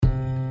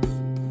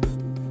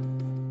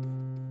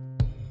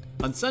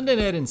On Sunday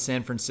night in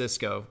San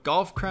Francisco,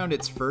 golf crowned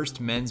its first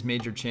men's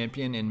major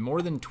champion in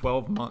more than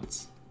 12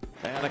 months.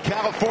 And a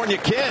California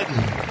kid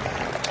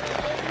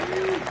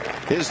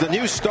is the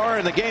new star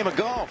in the game of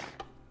golf.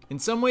 In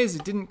some ways,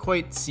 it didn't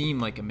quite seem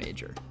like a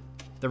major.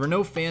 There were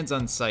no fans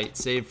on site,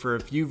 save for a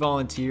few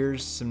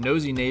volunteers, some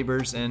nosy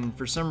neighbors, and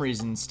for some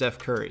reason, Steph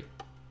Curry.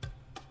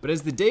 But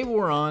as the day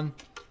wore on,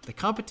 the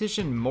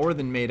competition more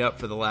than made up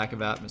for the lack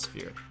of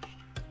atmosphere.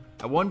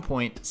 At one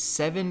point,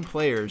 7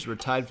 players were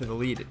tied for the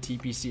lead at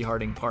TPC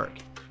Harding Park,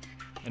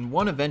 and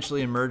one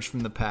eventually emerged from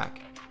the pack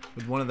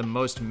with one of the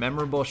most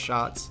memorable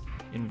shots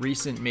in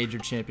recent major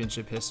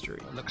championship history.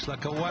 Looks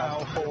like a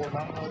wow.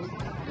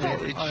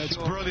 It's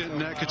brilliant,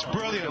 Nick. It's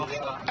brilliant.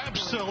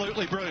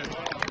 Absolutely brilliant.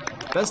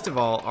 Best of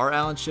all, our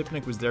Alan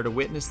Shipnick was there to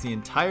witness the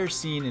entire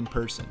scene in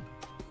person,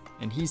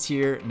 and he's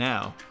here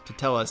now to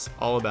tell us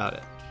all about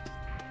it.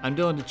 I'm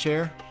Dylan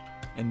DeChair,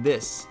 and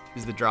this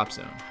is The Drop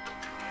Zone.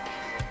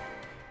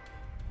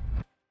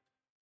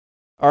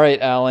 All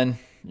right, Alan,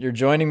 you're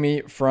joining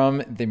me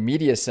from the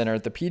media center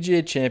at the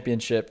PGA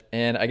Championship,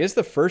 and I guess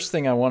the first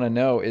thing I want to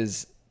know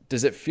is,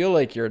 does it feel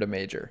like you're at a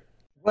major?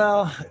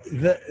 Well,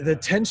 the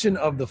tension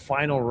of the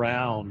final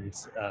round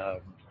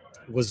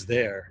was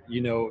there.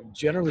 You know,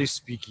 generally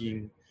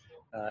speaking,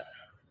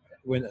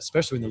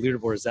 especially when the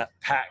leaderboard is that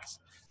packed,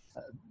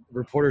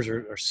 reporters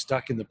are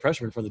stuck in the press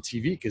room in front of the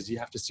TV because you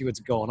have to see what's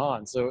going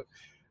on. So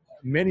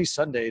many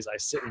Sundays I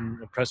sit in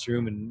the press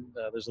room and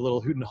there's a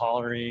little hoot and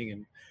hollering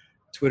and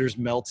Twitter's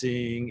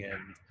melting and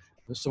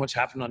there's so much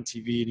happening on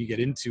TV and you get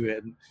into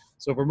it. And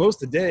so for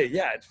most of the day,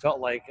 yeah, it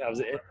felt like I was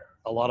at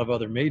a lot of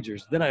other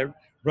majors. Then I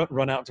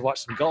run out to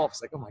watch some golf.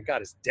 It's like, oh my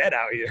God, it's dead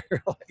out here.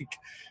 Like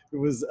it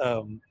was,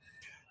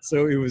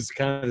 so it was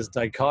kind of this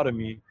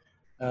dichotomy.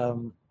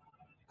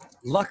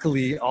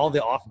 Luckily, all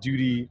the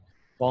off-duty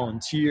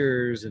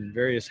volunteers and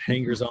various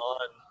hangers-on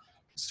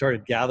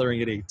started gathering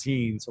at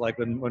 18. So like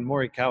when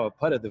Morikawa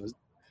putted, there was,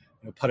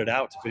 putted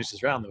out to finish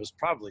his round, there was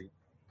probably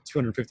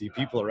 250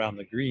 people around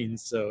the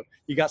greens. So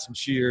he got some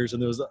cheers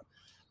and there was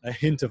a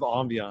hint of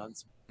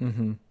ambiance.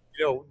 Mm-hmm.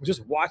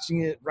 Just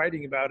watching it,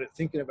 writing about it,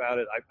 thinking about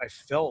it, I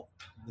felt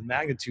the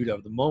magnitude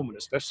of the moment,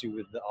 especially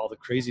with all the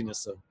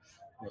craziness of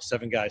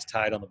 7 guys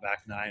tied on the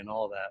back 9 and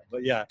all that.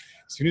 But yeah,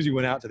 as soon as you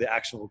went out to the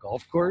actual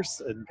golf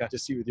course and got to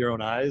see it with your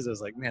own eyes, I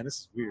was like, man, this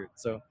is weird.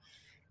 So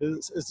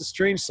it's a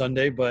strange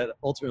Sunday, but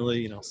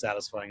ultimately,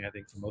 satisfying, I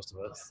think, for most of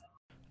us.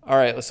 All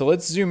right, so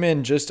let's zoom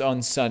in just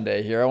on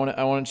Sunday here.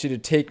 I want you to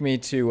take me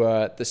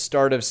to the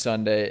start of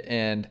Sunday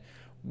and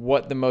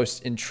what the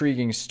most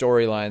intriguing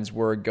storylines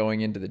were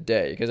going into the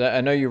day. Because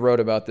I know you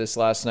wrote about this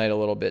last night a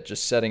little bit,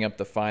 just setting up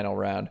the final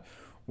round.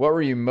 What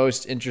were you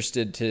most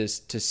interested to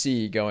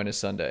see going to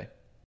Sunday?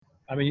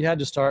 I mean, you had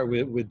to start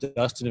with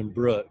Dustin and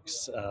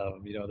Brooks.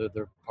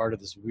 They're part of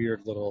this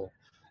weird little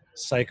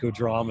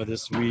psychodrama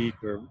this week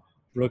where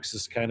Brooks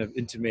has kind of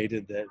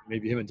intimated that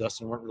maybe him and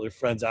Dustin weren't really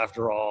friends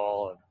after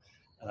all.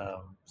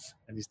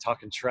 And he's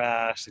talking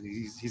trash and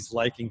he's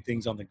liking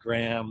things on the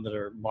gram that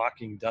are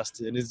mocking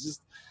Dustin. It's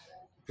just,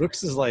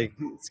 Brooks is like,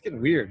 it's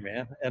getting weird,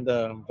 man. And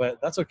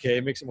but that's okay.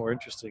 It makes it more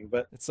interesting.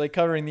 But it's like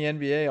covering the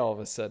NBA all of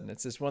a sudden.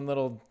 It's this one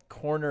little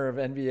corner of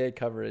NBA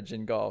coverage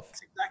in golf.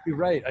 That's exactly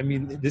right. I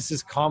mean, this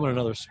is common in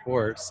other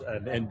sports,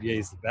 and the NBA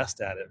is the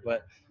best at it.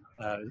 But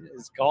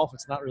it's golf.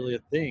 It's not really a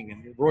thing.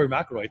 And Rory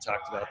McIlroy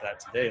talked about that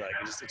today. Like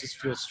it just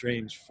feels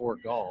strange for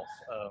golf.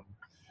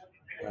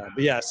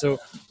 But yeah, so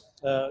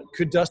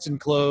could Dustin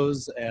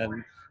close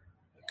and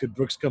could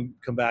Brooks come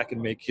back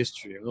and make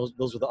history? And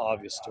those were the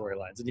obvious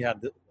storylines. And you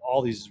had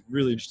all these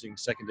really interesting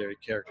secondary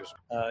characters.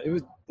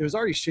 It was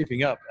already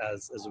shaping up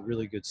as a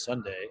really good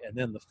Sunday, and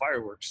then the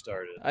fireworks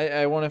started.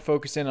 I want to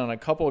focus in on a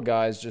couple of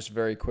guys just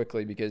very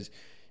quickly because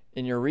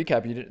in your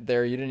recap you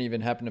didn't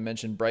even happen to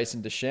mention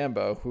Bryson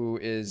DeChambeau, who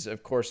is,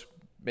 of course,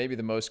 maybe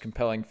the most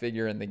compelling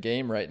figure in the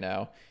game right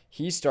now.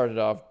 He started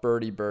off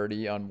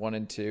birdie on 1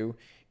 and 2,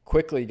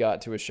 quickly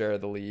got to a share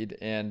of the lead,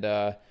 and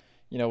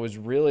was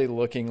really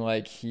looking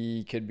like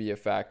he could be a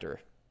factor.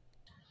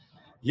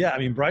 Yeah, I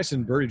mean,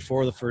 Bryson birdied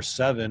 4 of the first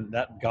 7.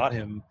 That got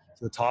him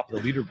to the top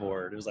of the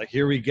leaderboard. It was like,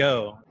 here we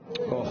go.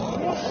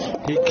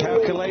 Oh, he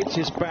calculates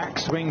his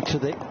backswing to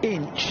the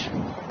inch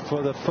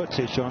for the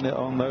footage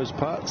on those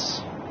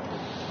putts.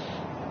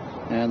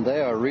 And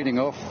they are reading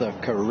off the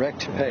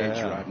correct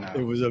page right now.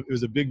 It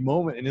was a big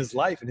moment in his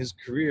life, in his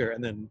career,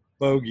 and then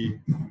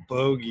bogey,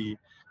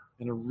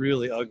 and a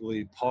really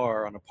ugly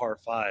par on a par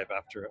 5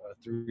 after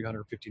a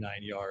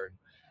 359-yard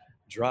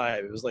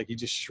drive. It was like he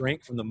just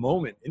shrank from the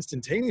moment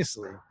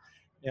instantaneously.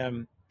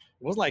 And it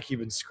wasn't like he'd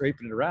been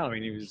scraping it around. I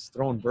mean, he was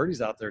throwing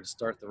birdies out there to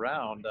start the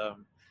round.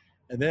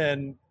 And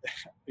then,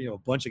 a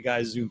bunch of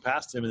guys zoomed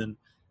past him. And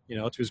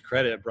then, to his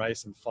credit,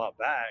 Bryson fought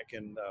back.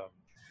 And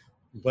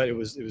but it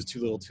was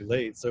too little too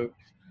late. So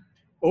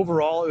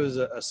overall, it was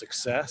a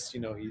success.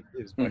 It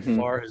was by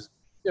far he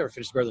never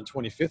finished better than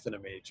 25th in a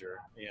major.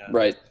 And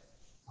right.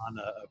 On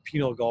a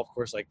penal golf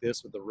course like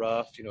this with the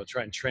rough,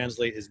 try and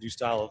translate his new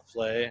style of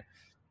play.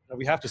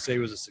 We have to say it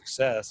was a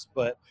success,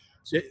 but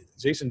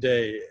Jason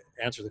Day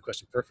answered the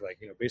question perfectly.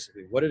 Like,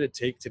 basically, what did it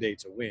take today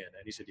to win?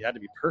 And he said you had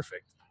to be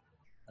perfect,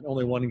 and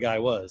only one guy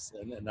was,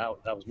 and that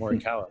was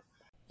Morikawa.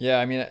 Yeah,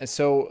 I mean,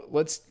 so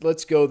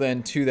let's go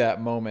then to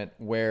that moment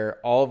where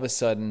all of a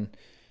sudden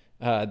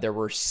there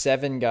were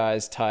 7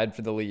 guys tied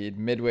for the lead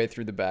midway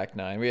through the back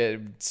nine. We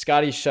had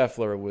Scotty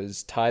Scheffler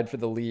was tied for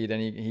the lead,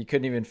 and he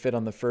couldn't even fit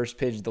on the first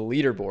page of the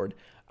leaderboard.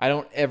 I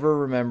don't ever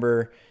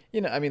remember,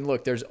 I mean,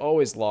 look, there's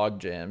always log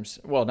jams.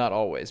 Well, not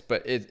always,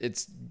 but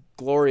it's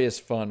glorious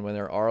fun when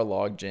there are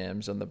log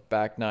jams on the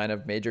back nine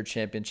of major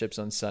championships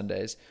on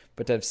Sundays.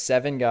 But to have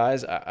 7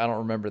 guys, I don't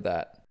remember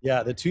that.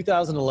 Yeah, the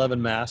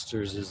 2011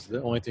 Masters is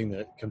the only thing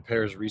that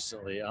compares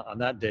recently. On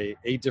that day,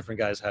 8 different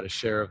guys had a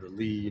share of the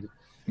lead.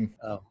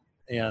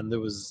 And there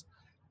was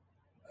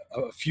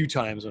a few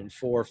times when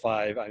 4 or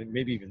 5,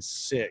 maybe even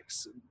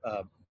 6,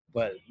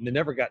 but they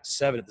never got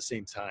 7 at the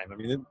same time. I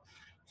mean,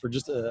 for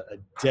just a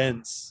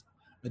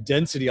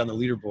density on the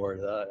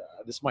leaderboard,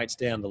 this might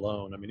stand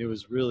alone. I mean, it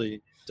was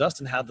really –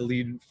 Dustin had the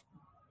lead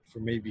for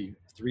maybe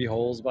 3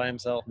 holes by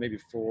himself, maybe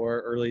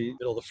 4 early,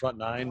 middle of the front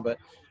 9, but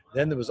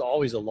then there was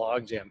always a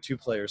log jam, 2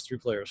 players, 3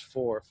 players,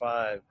 4,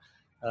 5.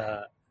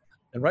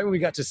 And right when we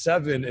got to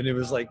 7, and it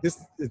was like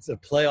it's a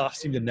playoff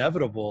seemed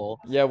inevitable.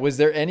 Yeah, was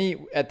there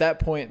at that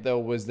point though,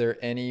 was there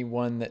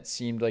anyone that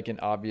seemed like an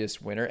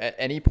obvious winner? At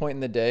any point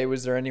in the day,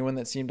 was there anyone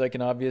that seemed like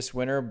an obvious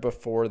winner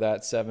before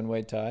that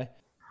 7-way tie?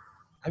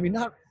 I mean,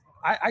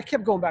 I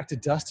kept going back to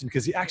Dustin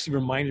because he actually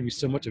reminded me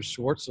so much of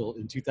Schwartzel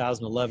in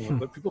 2011.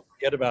 But people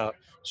forget about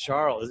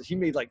Charles. He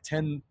made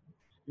 10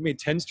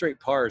 straight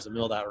pars in the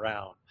middle of that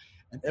round.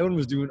 And Evan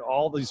was doing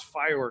all these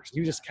fireworks.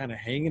 He was just kind of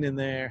hanging in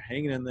there,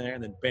 and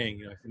then bang,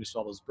 he finished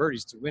all those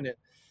birdies to win it.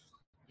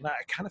 And I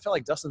kind of felt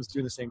like Dustin was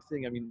doing the same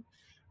thing. I mean,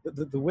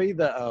 the way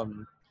that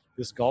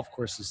this golf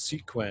course is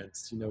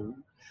sequenced,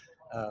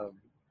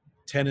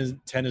 10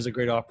 is a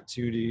great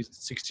opportunity.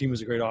 16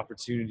 was a great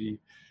opportunity.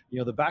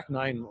 The back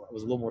 9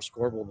 was a little more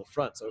scoreable in the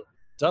front. So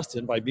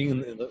Dustin, by being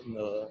in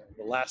the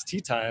last tee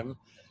time,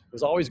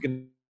 was always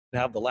going to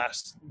have the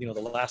last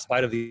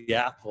bite of the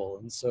apple.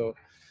 And so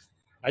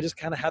I just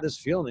kind of had this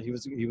feeling that he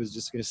was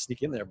just going to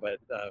sneak in there, but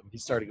he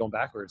started going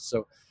backwards.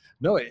 So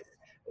no,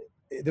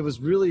 there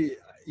was really,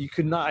 you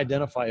could not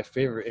identify a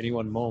favorite at any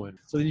one moment.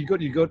 So then you go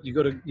to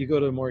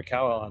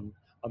Morikawa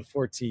on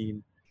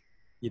 14.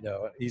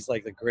 He's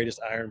like the greatest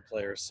iron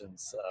player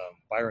since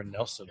Byron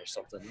Nelson or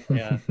something,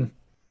 and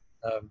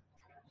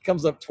he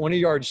comes up 20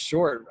 yards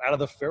short out of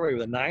the fairway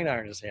with a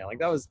 9-iron in his hand. Like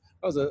that was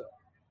a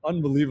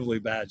unbelievably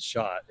bad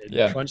shot.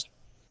 It crunched.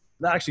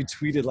 I actually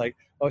tweeted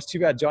oh, it's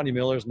too bad Johnny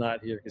Miller's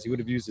not here because he would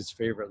have used his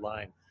favorite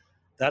line.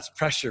 That's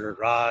pressure,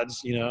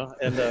 Rods,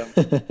 and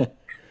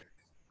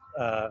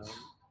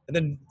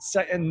then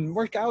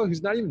Morikawa,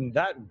 who's not even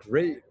that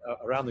great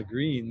around the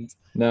greens.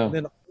 No. And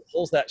then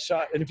pulls that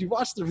shot. And if you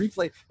watch the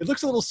replay, it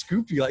looks a little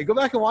scoopy. Go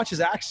back and watch his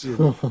action.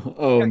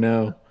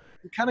 No.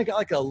 He kind of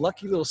got a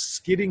lucky little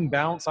skidding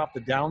bounce off the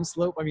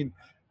downslope. I mean,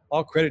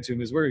 all credit to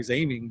him is where he's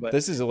aiming. But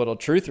this is a little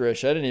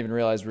truth-ish. I didn't even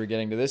realize we were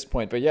getting to this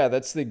point. But yeah,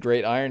 that's the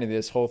great irony of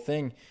this whole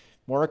thing.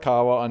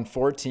 Morikawa on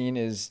 14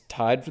 is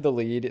tied for the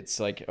lead. It's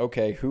like,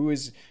 okay,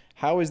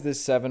 how is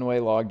this 7-way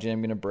log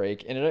jam going to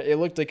break? And it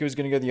looked like it was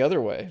going to go the other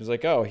way. It was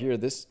like, oh, here,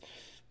 this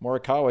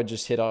Morikawa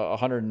just hit a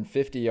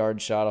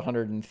 150-yard shot,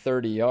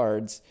 130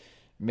 yards.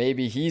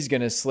 Maybe he's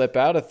going to slip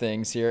out of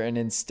things here. And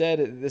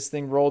instead, this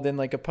thing rolled in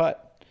like a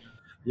putt.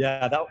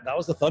 Yeah, that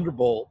was the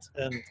thunderbolt.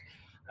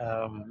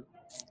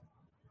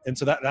 And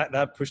so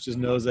that pushed his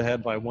nose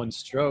ahead by 1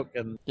 stroke.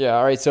 And yeah,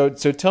 all right. So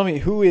tell me,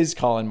 who is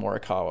Colin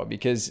Morikawa?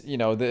 Because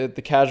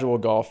the casual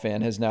golf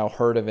fan has now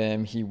heard of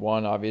him. He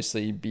won,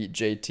 obviously, beat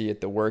JT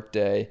at the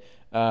Workday.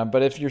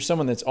 But if you're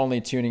someone that's only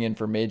tuning in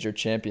for major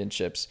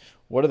championships,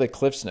 what are the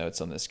Cliff's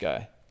Notes on this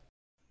guy?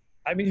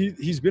 I mean,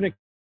 he's been a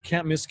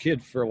can't miss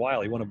kid for a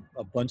while. He won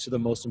a bunch of the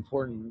most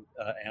important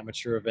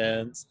amateur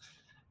events.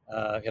 He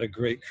had a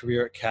great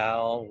career at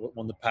Cal,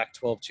 won the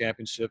Pac-12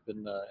 championship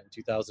in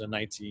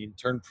 2019,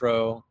 turned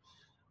pro,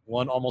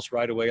 won almost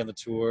right away on the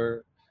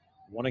tour,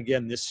 won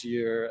again this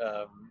year.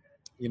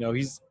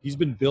 He's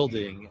been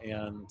building,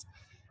 and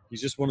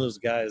he's just one of those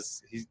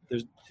guys.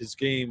 His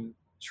game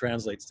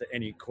translates to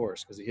any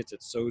course because he hits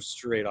it so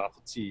straight off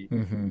the tee,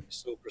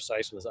 so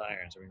precise with his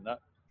irons. I mean,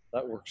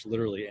 that works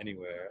literally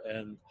anywhere.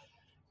 And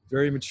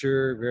very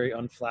mature, very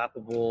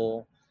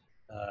unflappable.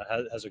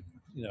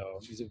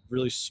 He's a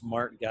really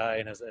smart guy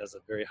and has a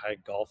very high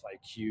golf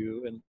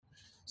IQ, and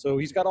so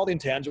he's got all the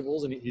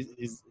intangibles, and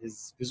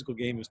his physical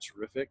game is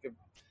terrific.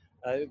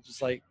 It's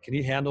just like, can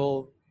he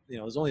handle?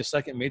 There's only a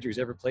second major he's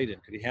ever played in.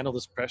 Could he handle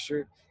this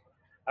pressure?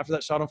 After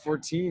that shot on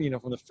 14,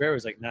 from the fairway,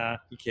 he's like, nah,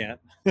 he can't.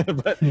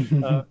 But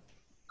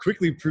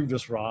quickly proved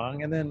us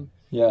wrong, and then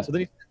So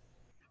then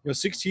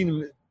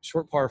 16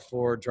 short par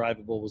 4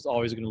 drivable was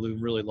always going to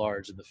loom really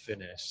large in the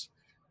finish.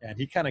 And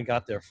he kind of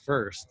got there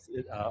first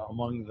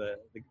among the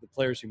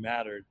players who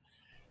mattered.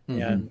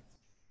 And,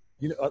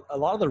 a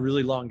lot of the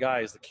really long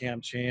guys, the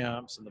Cam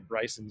Champs and the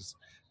Brysons,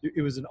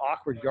 it was an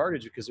awkward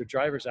yardage because their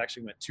drivers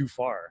actually went too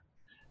far.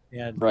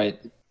 And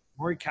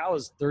Morikawa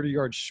is 30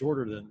 yards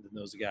shorter than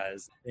those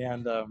guys.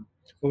 And but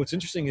what's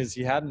interesting is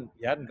he hadn't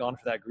gone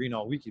for that green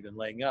all week. He'd been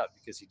laying up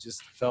because he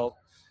just felt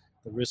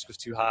the risk was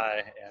too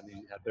high, and he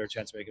had a better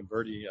chance of making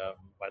birdie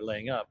by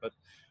laying up. But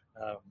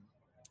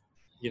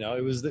you know,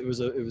 it was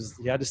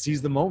he had to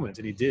seize the moment,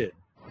 and he did.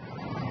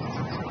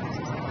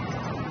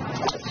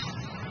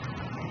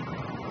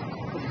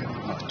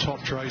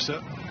 Top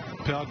Tracer,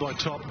 powered by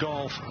Top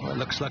Golf. Well, it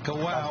looks like a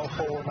wow.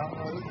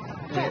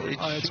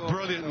 It's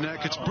brilliant,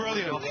 Nick. It's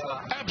brilliant.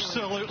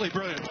 Absolutely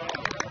brilliant.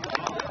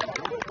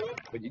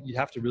 But you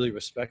have to really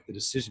respect the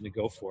decision to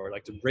go for it,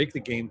 like to break the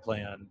game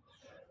plan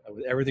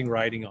with everything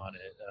riding on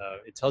it.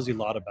 It tells you a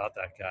lot about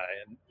that guy,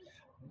 and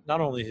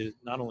not only the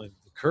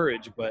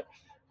courage, but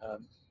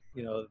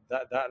you know,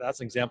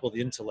 that's an example of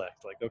the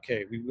intellect. Like,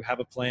 okay, we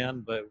have a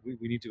plan, but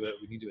we need to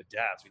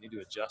adapt. We need to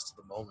adjust to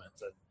the moment.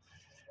 And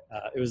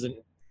it was an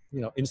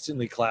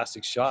instantly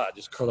classic shot.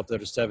 Just curled up there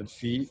to 7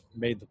 feet,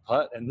 made the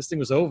putt, and this thing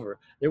was over.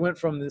 It went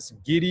from this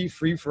giddy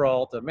free for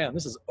all to, man,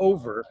 this is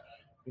over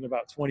in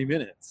about 20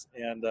 minutes.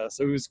 And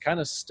so it was kind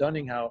of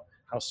stunning how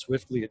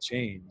swiftly it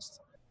changed.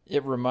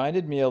 It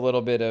reminded me a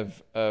little bit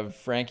of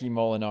Frankie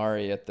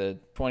Molinari at the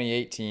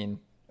 2018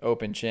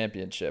 Open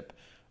Championship,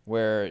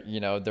 where,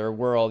 you know, there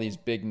were all these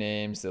big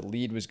names. The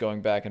lead was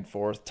going back and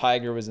forth.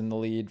 Tiger was in the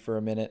lead for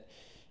a minute.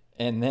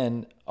 And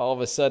then all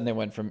of a sudden it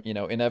went from, you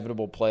know,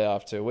 inevitable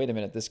playoff to, wait a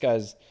minute,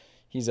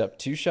 he's up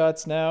 2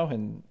 shots now.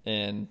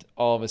 And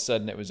all of a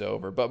sudden it was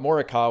over. But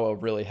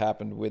Morikawa really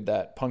happened with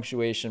that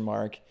punctuation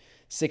mark,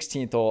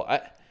 16th hole.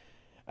 I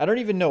don't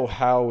even know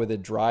how with a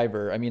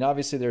driver. I mean,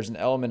 obviously there's an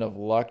element of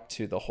luck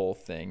to the whole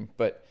thing,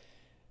 but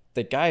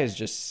the guy is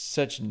just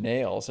such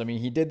nails. I mean,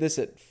 he did this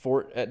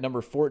at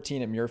number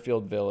 14 at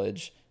Muirfield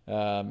Village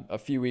a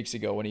few weeks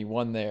ago when he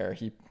won there.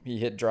 He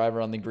hit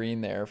driver on the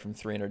green there from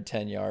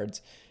 310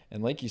 yards.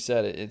 And like you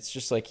said, it's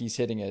just like he's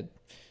hitting a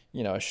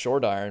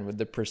short iron with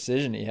the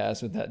precision he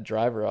has with that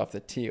driver off the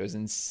tee. It was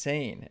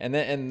insane. And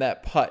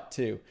that putt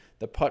too.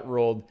 The putt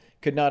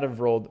could not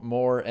have rolled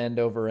more end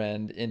over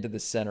end into the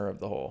center of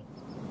the hole.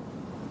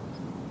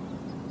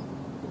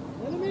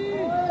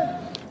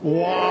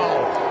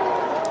 Wow.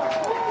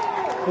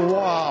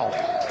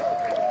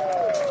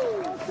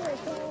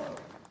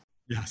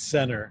 Yeah,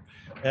 center.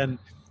 And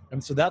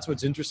so that's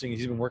what's interesting.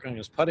 He's been working on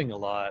his putting a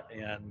lot,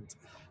 and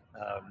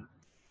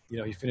you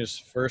know, he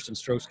finished first in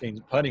strokes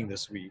gained putting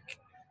this week.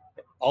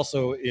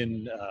 Also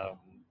in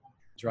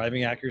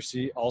driving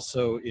accuracy,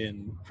 also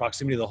in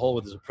proximity to the hole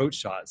with his approach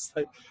shots.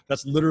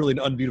 That's literally an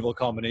unbeatable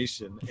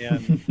combination.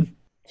 And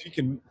if he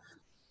can,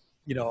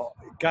 you know,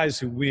 guys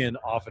who win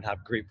often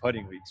have great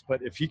putting weeks,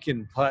 but if he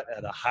can putt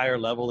at a higher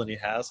level than he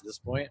has at this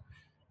point,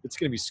 it's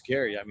going to be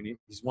scary. I mean,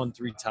 he's won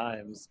 3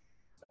 times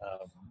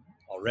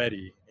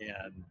already,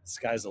 and the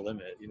sky's the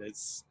limit. You know,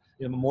 it's,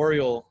 you know,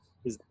 Memorial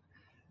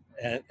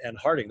and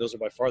Harding, those are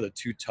by far the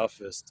 2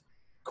 toughest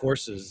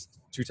courses,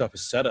 2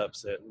 toughest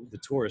setups that the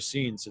tour has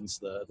seen since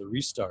the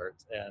restart.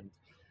 And,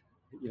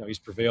 you know, he's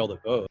prevailed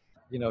at both.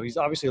 You know, he's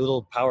obviously a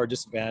little power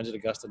disadvantage at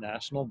Augusta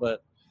National,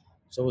 but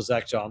so was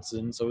Zach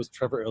Johnson, so was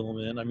Trevor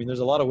Immelman. I mean, there's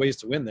a lot of ways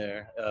to win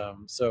there.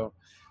 So,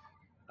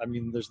 I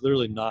mean, there's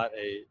literally not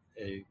a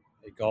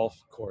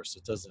golf course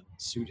that doesn't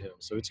suit him.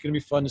 So it's going to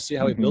be fun to see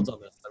how he builds on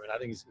this. I mean, I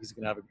think he's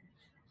going to have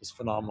this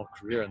phenomenal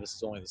career, and this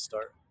is only the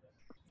start.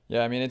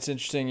 Yeah, I mean, it's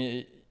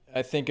interesting.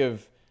 I think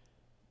of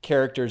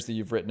characters that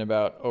you've written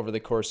about over the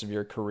course of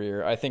your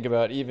career. I think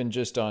about even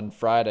just on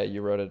Friday,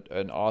 you wrote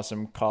an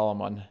awesome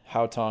column on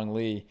Haotong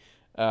Li,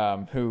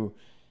 who,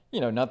 you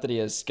know, not that he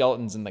has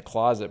skeletons in the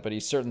closet, but he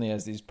certainly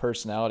has these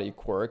personality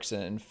quirks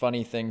and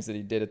funny things that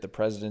he did at the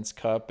President's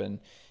Cup, and,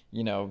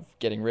 you know,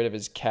 getting rid of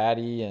his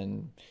caddy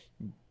and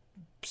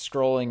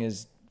scrolling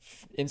his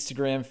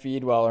Instagram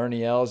feed while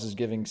Ernie Els is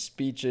giving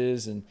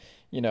speeches, and,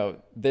 you know,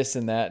 this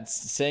and that,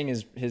 saying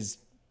his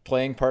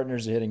playing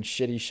partners are hitting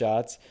shitty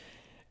shots.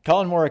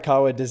 Colin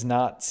Morikawa does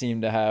not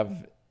seem to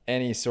have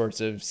any sorts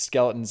of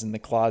skeletons in the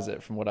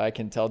closet from what I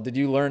can tell. Did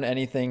you learn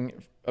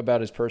anything about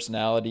his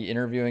personality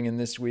interviewing him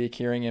this week,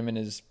 hearing him in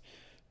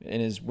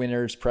his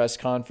winner's press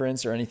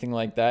conference or anything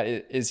like that?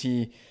 Is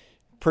he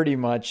pretty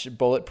much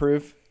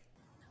bulletproof?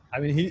 I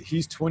mean,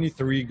 he's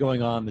 23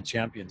 going on the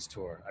Champions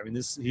Tour. I mean,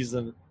 he's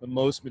the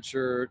most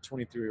mature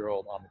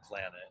 23-year-old on the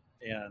planet.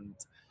 And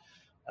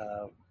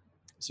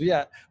so,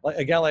 yeah, like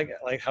a guy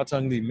like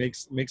Haotong Li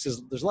makes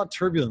there's a lot of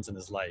turbulence in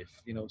his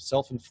life, you know,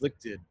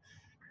 self-inflicted,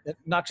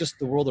 not just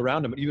the world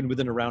around him, but even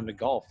within a round of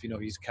golf. You know,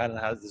 he's kind of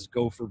has this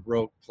go for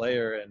broke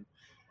player, and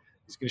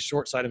he's going to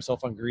short side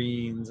himself on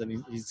greens, and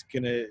he's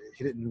going to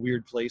hit it in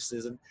weird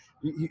places. And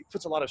he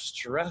puts a lot of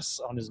stress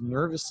on his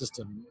nervous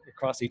system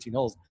across 18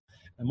 holes.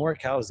 And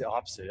Morikawa is the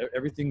opposite.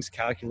 Everything's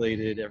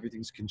calculated,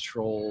 everything's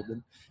controlled,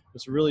 and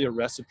it's really a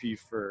recipe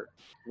for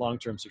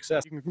long-term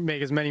success. You can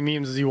make as many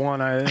memes as you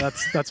want.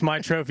 That's my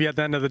trophy at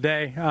the end of the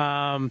day.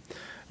 Yeah,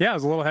 it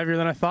was a little heavier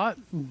than I thought.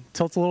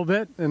 Tilts a little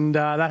bit, and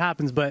that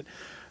happens. But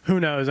who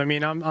knows? I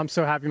mean, I'm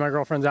so happy my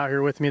girlfriend's out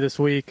here with me this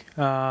week.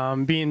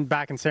 Being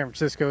back in San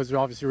Francisco is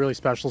obviously really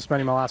special.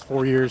 Spending my last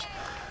 4 years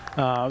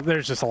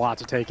There's just a lot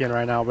to take in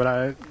right now,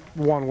 but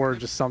one word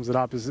just sums it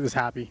up is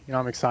happy.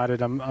 I'm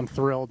excited. I'm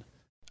thrilled.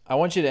 I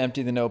want you to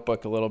empty the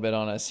notebook a little bit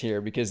on us here,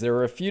 because there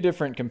were a few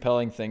different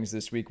compelling things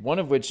this week, one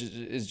of which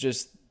is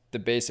just the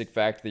basic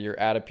fact that you're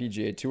at a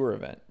PGA Tour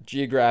event.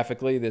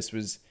 Geographically, this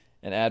was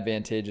an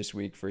advantageous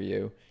week for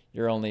you.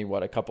 You're only,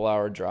 a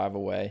couple-hour drive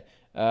away.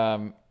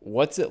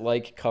 What's it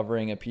like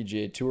covering a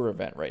PGA Tour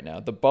event right now?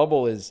 The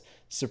bubble is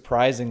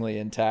surprisingly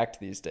intact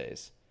these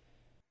days.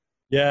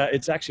 Yeah,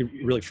 it's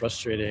actually really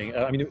frustrating.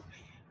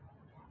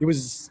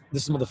 This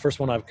is the first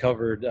one I've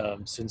covered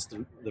since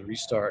the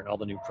restart and all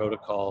the new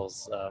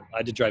protocols.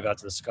 I did drive out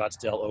to the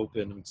Scottsdale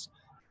Open, which,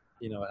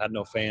 had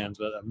no fans,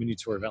 but a mini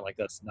tour event like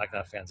that's not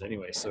gonna have fans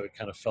anyway, so it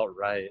kind of felt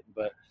right.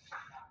 But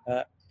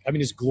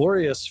it's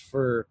glorious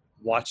for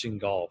watching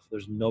golf.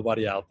 There's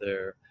nobody out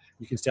there.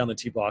 You can stay on the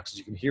tee boxes.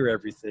 You can hear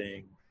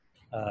everything.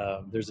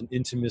 There's an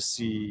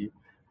intimacy,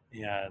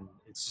 and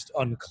it's just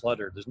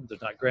uncluttered.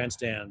 There's not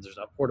grandstands. There's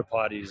not porta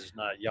potties. There's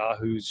not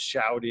yahoos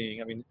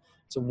shouting.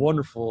 It's a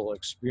wonderful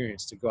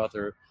experience to go out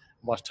there and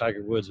watch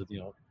Tiger Woods with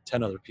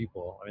 10 other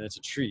people. It's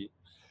a treat.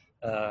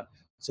 So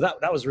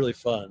that was really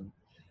fun.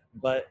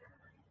 But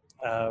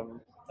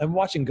and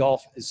watching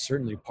golf is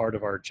certainly part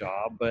of our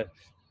job. But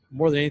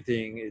more than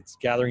anything, it's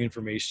gathering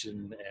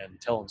information and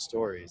telling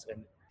stories.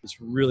 And it's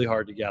really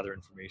hard to gather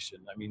information.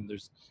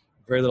 There's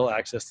very little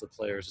access to the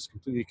players. It's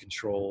completely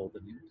controlled.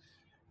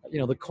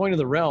 And the coin of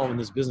the realm in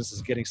this business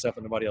is getting stuff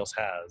that nobody else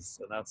has.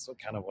 And that's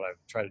kind of what I've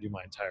tried to do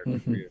my entire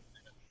career.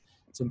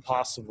 It's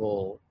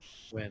impossible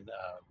when,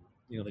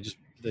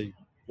 they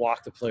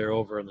walk the player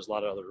over and there's a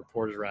lot of other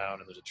reporters around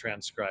and there's a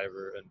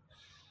transcriber. And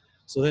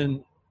so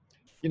then,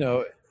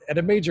 at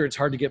a major, it's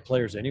hard to get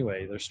players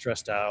anyway. They're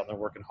stressed out and they're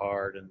working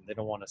hard and they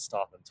don't want to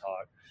stop and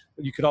talk.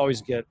 But you could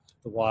always get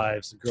the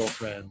wives, the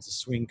girlfriends, the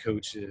swing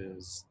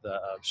coaches, the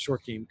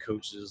short game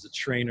coaches, the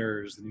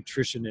trainers, the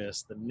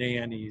nutritionists, the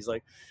nannies.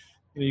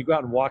 You go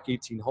out and walk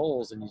 18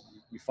 holes and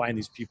you find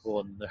these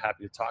people and they're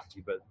happy to talk to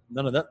you, but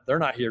none of that, they're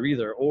not here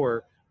either,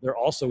 or they're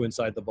also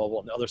inside the bubble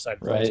on the other side of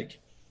the right.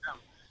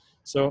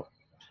 So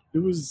it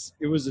was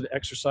an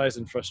exercise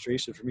in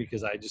frustration for me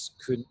because I just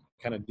couldn't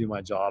kind of do my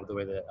job the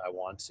way that I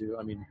want to.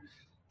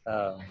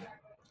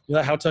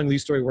 That Haotong Li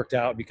story worked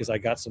out because I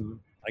got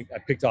I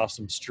picked off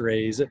some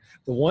strays. The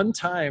one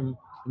time,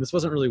 and this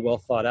wasn't really well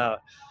thought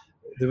out,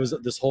 there was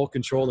this whole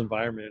controlled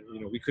environment.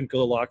 We couldn't go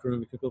to the locker room,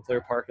 we couldn't go to the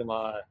player parking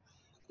lot.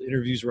 The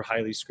interviews were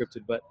highly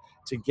scripted, but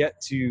to get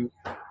to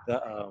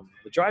the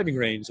driving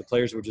range, the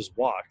players would just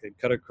walk. They'd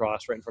cut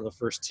across right in front of the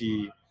first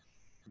tee,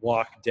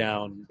 walk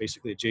down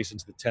basically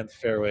adjacent to the 10th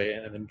fairway,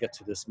 and then get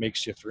to this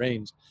makeshift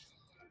range.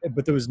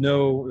 But there was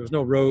no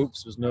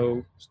ropes, there was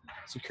no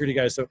security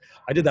guys. So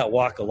I did that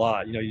walk a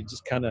lot. You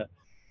just kind of,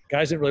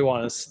 guys didn't really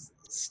want to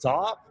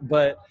stop,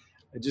 but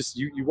just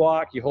you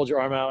walk, you hold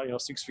your arm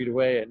out, 6 feet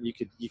away, and you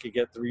could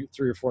get three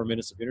or 4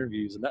 minutes of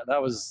interviews, and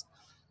that was.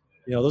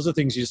 Those are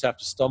things you just have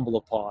to stumble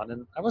upon.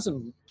 And I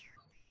didn't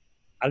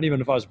even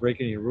know if I was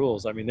breaking any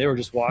rules. They were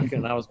just walking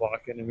and I was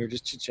walking and we were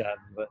just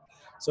chit-chatting. But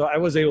so I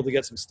was able to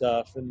get some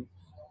stuff. And,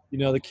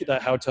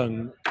 that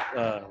Haotong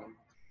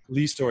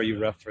Li story you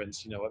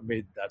referenced, what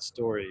made that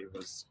story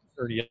was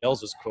Ernie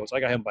Els' quotes. I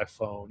got him by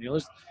phone.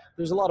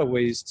 There's a lot of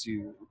ways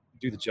to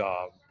do the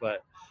job.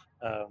 But,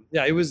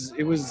 it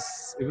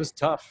was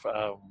tough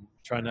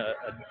trying to,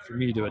 for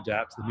me to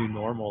adapt to the new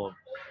normal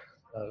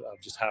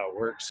of just how it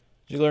works.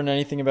 Did you learn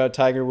anything about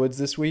Tiger Woods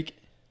this week?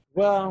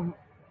 Well,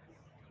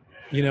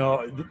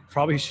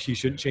 probably he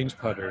shouldn't change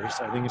putters.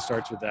 I think it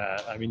starts with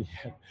that.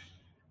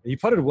 He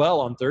putted well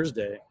on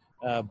Thursday,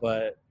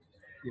 but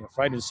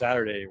Friday and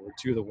Saturday were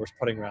two of the worst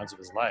putting rounds of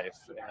his life,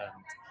 and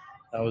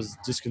that was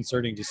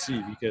disconcerting to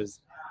see because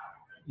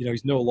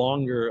he's no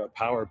longer a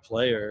power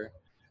player.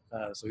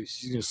 So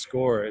he's going to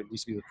score. It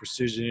needs to be the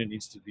precision. It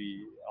needs to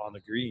be on the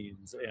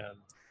greens,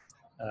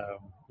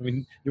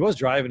 and he was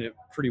driving it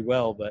pretty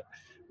well, but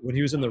when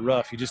he was in the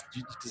rough, he does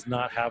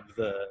not have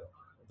the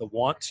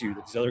want to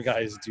that these other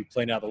guys do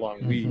playing out the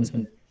long weeds.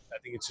 I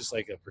think it's just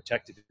like a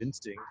protective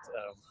instinct.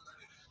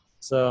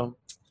 That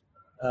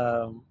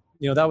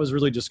was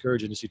really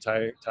discouraging to see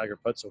Tiger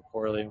putt so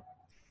poorly.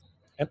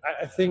 And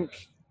I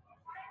think,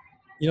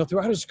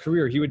 throughout his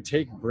career, he would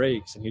take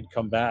breaks and he'd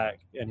come back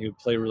and he would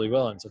play really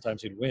well. And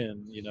sometimes he'd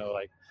win,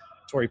 like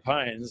Torrey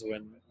Pines,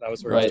 when that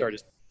was where he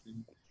started.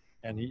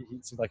 And he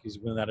seemed like he's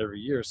winning that every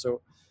year. So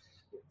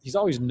he's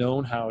always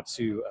known how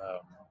to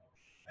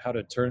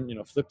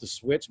turn, flip the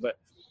switch. But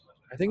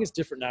I think it's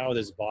different now with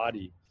his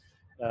body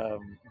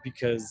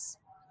because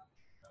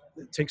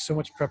it takes so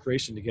much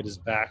preparation to get his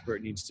back where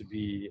it needs to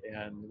be.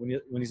 And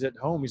when he's at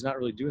home, he's not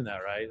really doing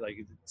that, right?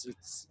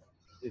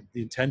 The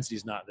intensity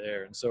is not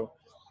there. And so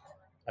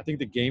I think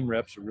the game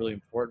reps are really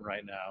important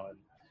right now. And,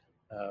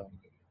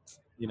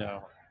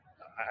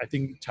 I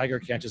think Tiger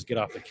can't just get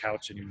off the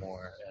couch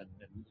anymore and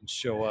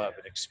show up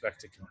and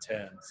expect to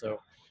contend.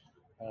 So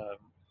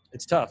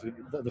it's tough.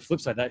 The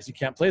flip side of that is he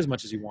can't play as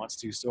much as he wants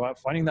to. So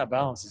finding that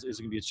balance is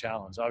going to be a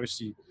challenge.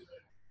 Obviously,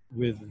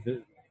 with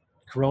the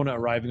Corona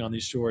arriving on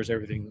these shores,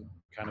 everything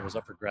kind of was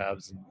up for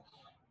grabs. And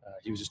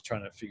he was just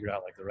trying to figure it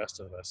out like the rest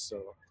of us. So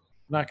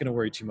I'm not going to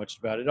worry too much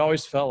about it. It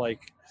always felt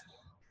like,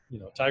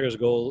 Tiger's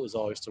goal is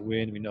always to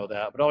win. We know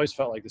that, but it always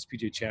felt like this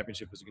PGA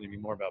Championship was going to be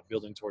more about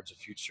building towards the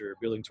future,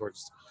 building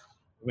towards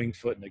Winged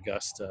Foot and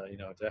Augusta.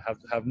 To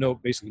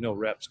have basically no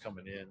reps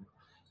coming in,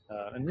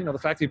 and the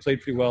fact that he played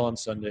pretty well on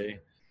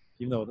Sunday,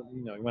 even though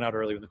he went out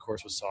early when the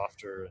course was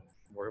softer and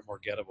more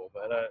gettable.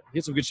 But he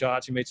had some good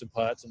shots. He made some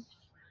putts, and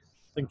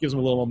I think gives him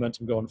a little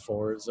momentum going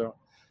forward. So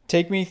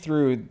take me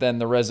through then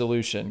the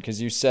resolution,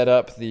 because you set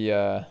up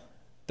the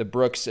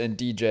Brooks and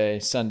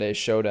DJ Sunday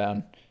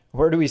showdown.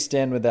 Where do we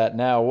stand with that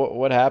now?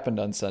 What happened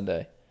on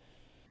Sunday?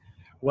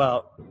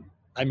 Well,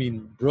 I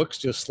mean, Brooks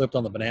just slipped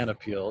on the banana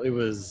peel. It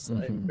was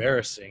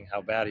embarrassing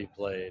how bad he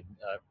played.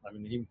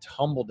 He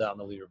tumbled down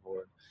the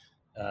leaderboard.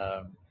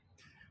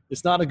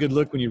 It's not a good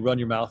look when you run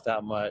your mouth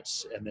that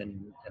much and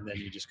then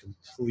you just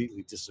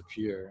completely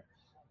disappear.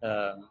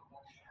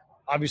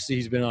 Obviously,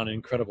 he's been on an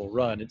incredible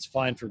run. It's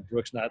fine for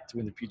Brooks not to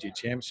win the PGA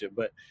Championship,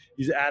 but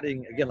he's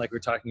adding, again, like we're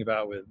talking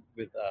about with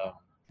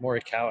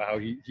Morikawa, how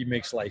he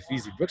makes life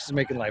easy. Brooks is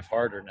making life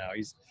harder now.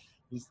 He's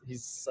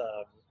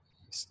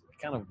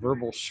kind of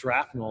verbal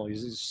shrapnel.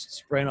 He's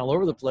spraying all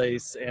over the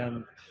place, and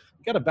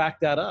you got to back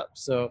that up.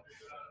 So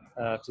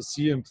to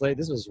see him play,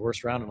 this was his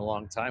worst round in a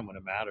long time when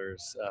it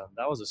matters.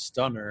 That was a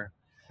stunner.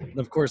 And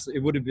of course, it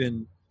would have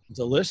been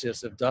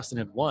delicious if Dustin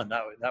had won.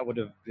 That would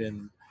have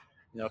been,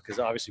 because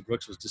obviously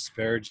Brooks was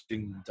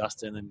disparaging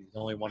Dustin, and he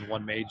only won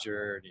one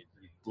major, and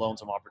he'd blown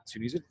some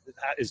opportunities.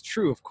 That is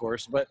true, of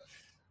course, but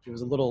it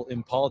was a little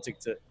impolitic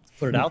to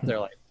put it out there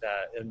like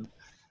that. And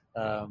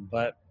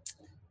but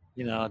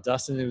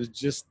Dustin, it was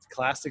just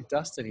classic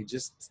Dustin. He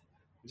just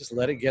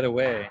let it get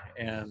away.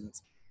 And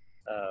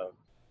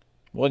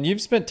well, and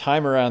you've spent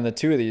time around the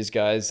two of these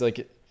guys.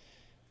 Like,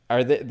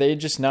 are they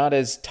just not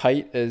as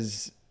tight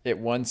as it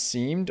once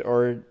seemed,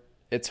 or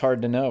it's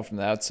hard to know from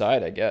the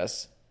outside, I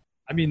guess?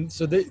 I mean,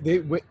 so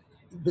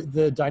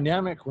the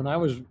dynamic when I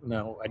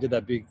did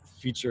that big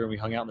feature and we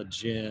hung out in the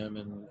gym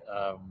and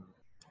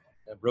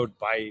rode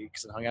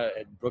bikes and hung out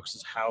at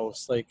Brooks's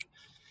house. Like,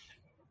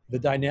 the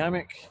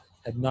dynamic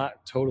had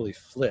not totally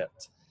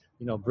flipped.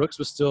 Brooks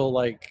was still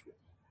like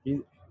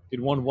he'd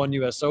won one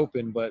U.S.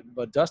 Open, but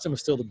Dustin was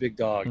still the big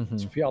dog.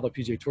 He had all the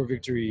PGA Tour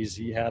victories.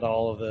 He had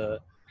all of the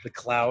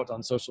clout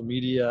on social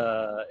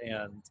media,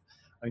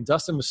 and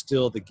Dustin was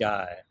still the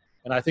guy.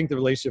 And I think the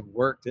relationship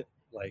worked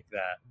like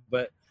that.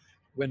 But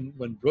when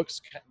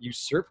Brooks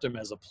usurped him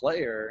as a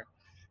player,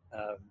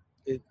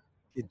 it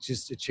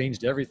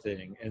changed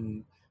everything.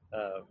 And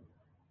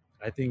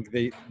I think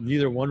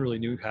neither one really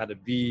knew how to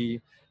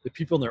be the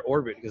people in their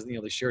orbit, because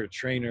they shared a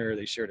trainer,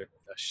 they shared a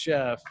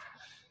chef,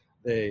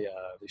 they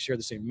shared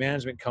the same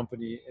management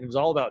company, and it was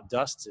all about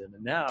Dustin.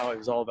 And now it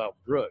was all about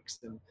Brooks,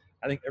 and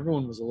I think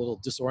everyone was a little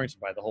disoriented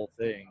by the whole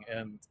thing.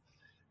 And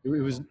it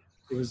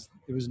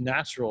was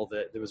natural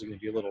that there was going to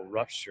be a little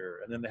rupture.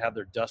 And then they had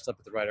their dust up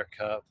at the Ryder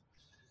Cup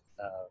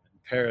in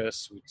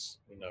Paris, which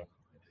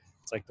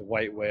it's like the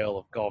white whale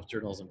of golf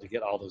journalism to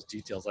get all those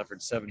details. I've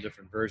heard 7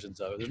 different versions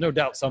of it. There's no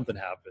doubt something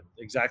happened.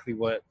 Exactly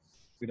what,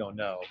 we don't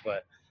know.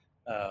 But,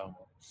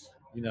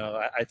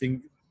 I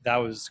think that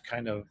was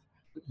kind of,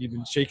 you've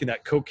been shaking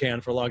that Coke can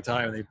for a long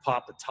time, and they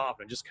popped the top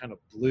and it just kind of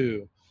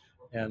blew.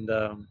 And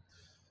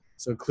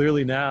so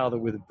clearly now that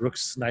with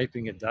Brooks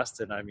sniping at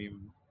Dustin, I mean,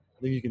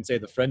 I think you can say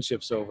the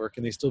friendship's over.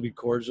 Can they still be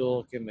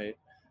cordial? Can they,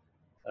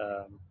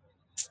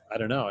 I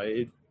don't know.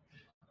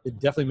 It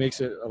definitely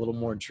makes it a little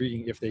more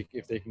intriguing if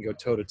they can go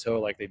toe to toe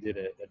like they did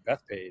at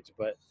Bethpage.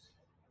 But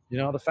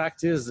the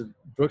fact is that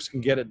Brooks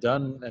can get it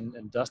done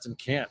and Dustin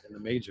can't in the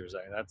majors.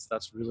 I mean,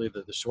 that's really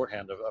the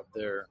shorthand of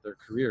their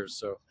careers.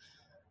 So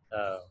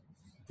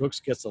Brooks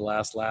gets the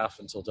last laugh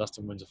until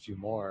Dustin wins a few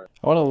more.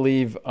 I want to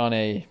leave on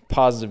a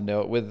positive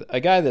note with a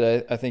guy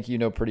that I think you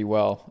know pretty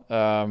well,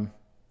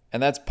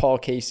 and that's Paul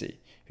Casey,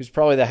 who's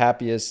probably the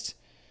happiest.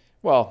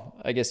 Well,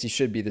 I guess he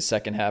should be the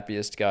second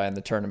happiest guy in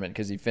the tournament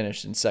because he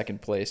finished in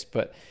second place.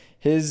 But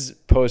his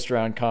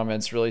post-round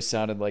comments really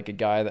sounded like a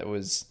guy that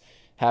was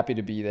happy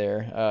to be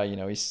there.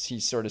 He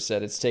sort of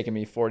said, it's taken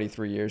me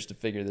 43 years to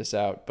figure this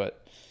out,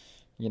 but,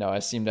 I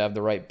seem to have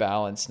the right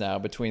balance now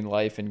between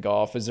life and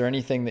golf. Is there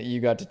anything that you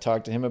got to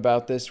talk to him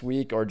about this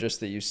week, or just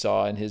that you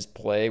saw in his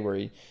play where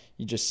he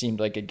just seemed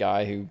like a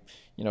guy who,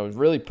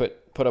 really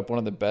put up one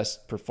of the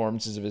best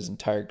performances of his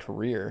entire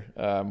career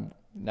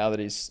now that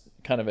he's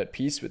kind of at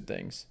peace with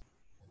things?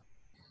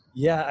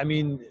 Yeah, I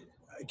mean,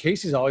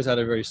 Casey's always had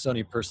a very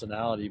sunny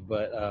personality,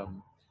 but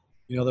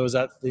there was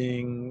that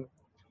thing,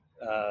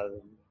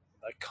 that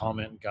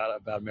comment got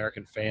about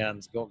American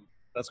fans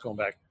that's going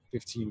back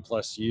 15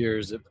 plus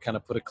years. It kind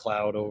of put a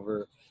cloud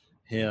over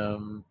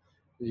him.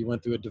 He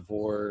went through a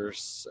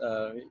divorce.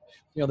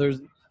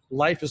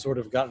 Life has sort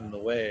of gotten in the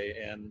way,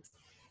 and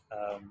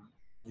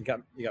he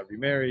got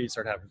remarried,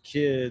 started having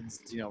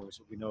kids.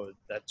 We know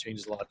that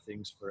changes a lot of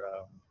things for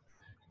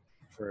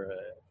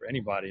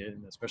anybody,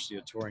 and especially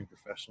a touring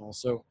professional.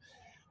 So,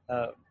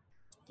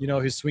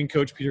 his swing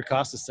coach, Peter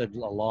Costa, said a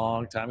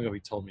long time ago, he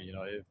told me,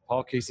 if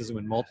Paul Casey doesn't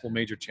win multiple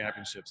major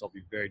championships, I'll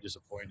be very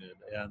disappointed.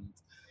 And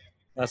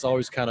that's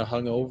always kind of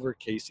hung over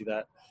Casey,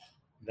 that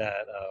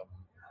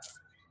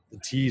the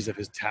tease of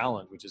his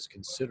talent, which is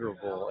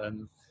considerable.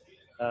 And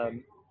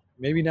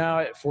maybe now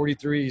at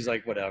 43, he's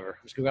like, whatever,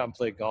 just go out and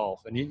play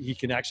golf. And he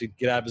can actually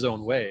get out of his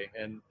own way.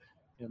 And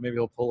maybe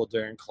he'll pull a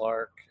Darren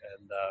Clark,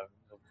 and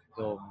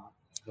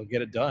he'll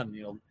get it done,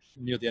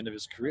 near the end of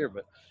his career.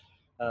 But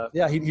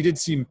he did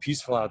seem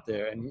peaceful out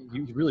there, and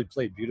he really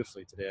played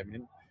beautifully today. I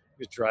mean, he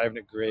was driving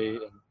it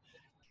great, and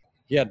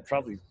he had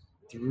probably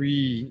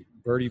 3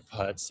 birdie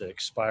putts that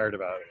expired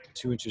about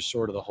 2 inches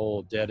short of the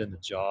hole, dead in the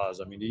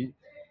jaws. I mean,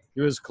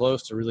 he was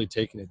close to really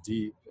taking it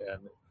deep,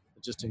 and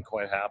it just didn't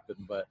quite happen.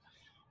 But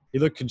he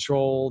looked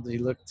controlled. He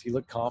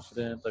looked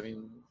confident. I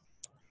mean,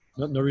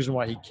 no reason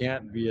why he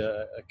can't be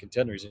a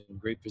contender. He's in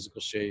great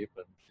physical shape,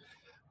 and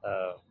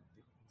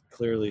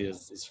clearly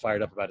is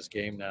fired up about his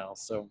game now.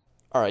 So,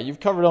 all right, you've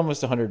covered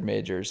almost 100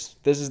 majors.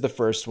 This is the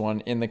first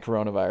one in the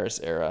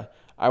coronavirus era.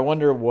 I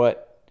wonder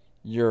what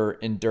your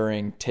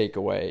enduring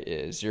takeaway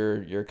is,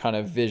 your kind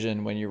of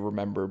vision when you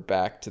remember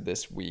back to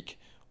this week.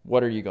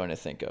 What are you going to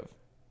think of?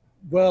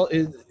 Well,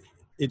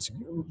 it's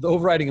the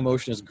overriding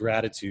emotion is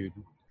gratitude.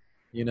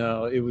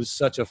 It was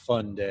such a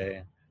fun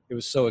day. It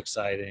was so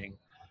exciting.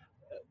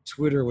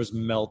 Twitter was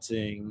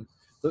melting.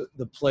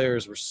 The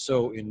players were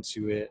so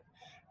into it.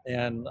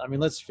 And I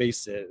mean, let's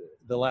face it,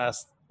 the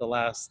last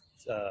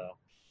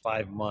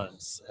 5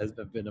 months has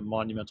been a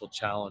monumental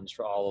challenge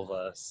for all of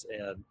us.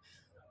 And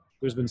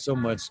there's been so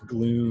much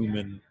gloom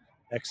and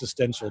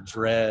existential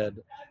dread.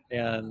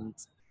 And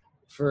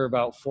for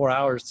about 4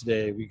 hours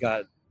today,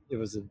 it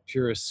was a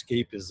pure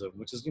escapism,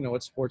 which is,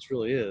 what sports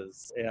really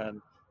is.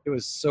 And it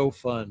was so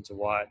fun to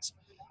watch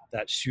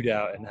that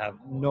shootout and have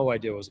no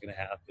idea what was going to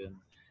happen.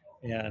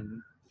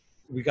 And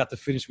we got the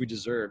finish we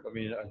deserved. I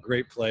mean, a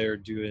great player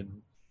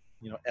doing,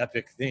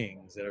 epic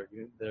things that are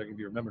going to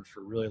be remembered for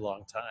a really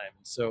long time.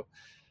 So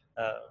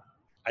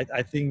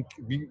I think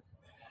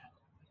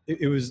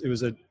it was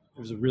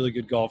a really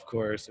good golf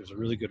course. It was a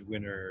really good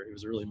winner. It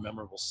was a really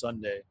memorable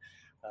Sunday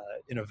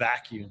in a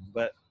vacuum.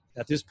 But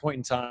at this point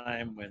in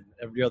time, when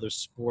every other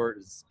sport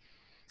is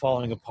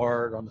falling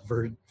apart, on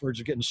the verge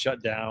of getting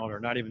shut down or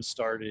not even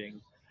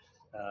starting,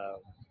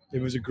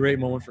 it was a great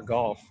moment for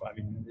golf. I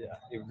mean,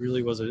 it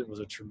really was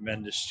a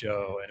tremendous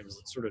show, and it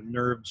was sort of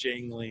nerve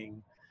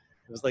jangling.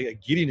 It was like a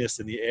giddiness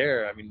in the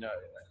air. I mean,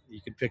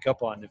 you could pick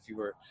up on if you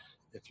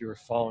were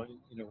following,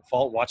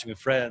 watching with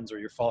friends, or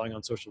you're following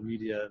on social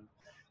media. And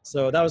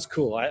so that was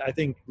cool. I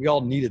think we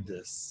all needed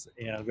this,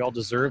 and we all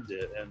deserved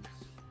it. And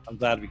I'm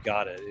glad we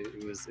got it.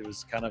 It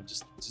was kind of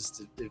just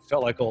it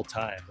felt like old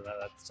times, and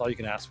that's all you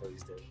can ask for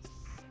these days.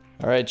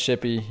 All right,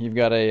 Chippy, you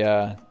got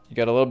a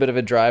little bit of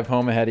a drive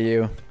home ahead of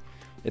you.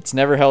 It's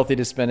never healthy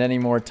to spend any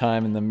more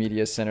time in the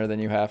media center than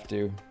you have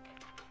to.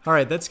 All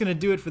right, that's going to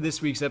do it for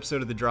this week's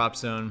episode of The Drop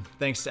Zone.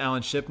 Thanks to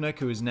Alan Shipnuck,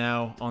 who is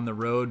now on the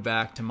road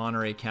back to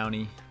Monterey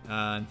County.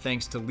 And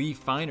thanks to Lee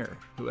Feiner,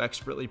 who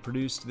expertly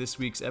produced this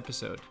week's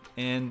episode.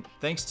 And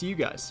thanks to you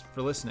guys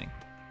for listening.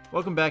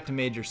 Welcome back to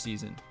Major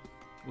Season.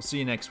 We'll see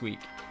you next week.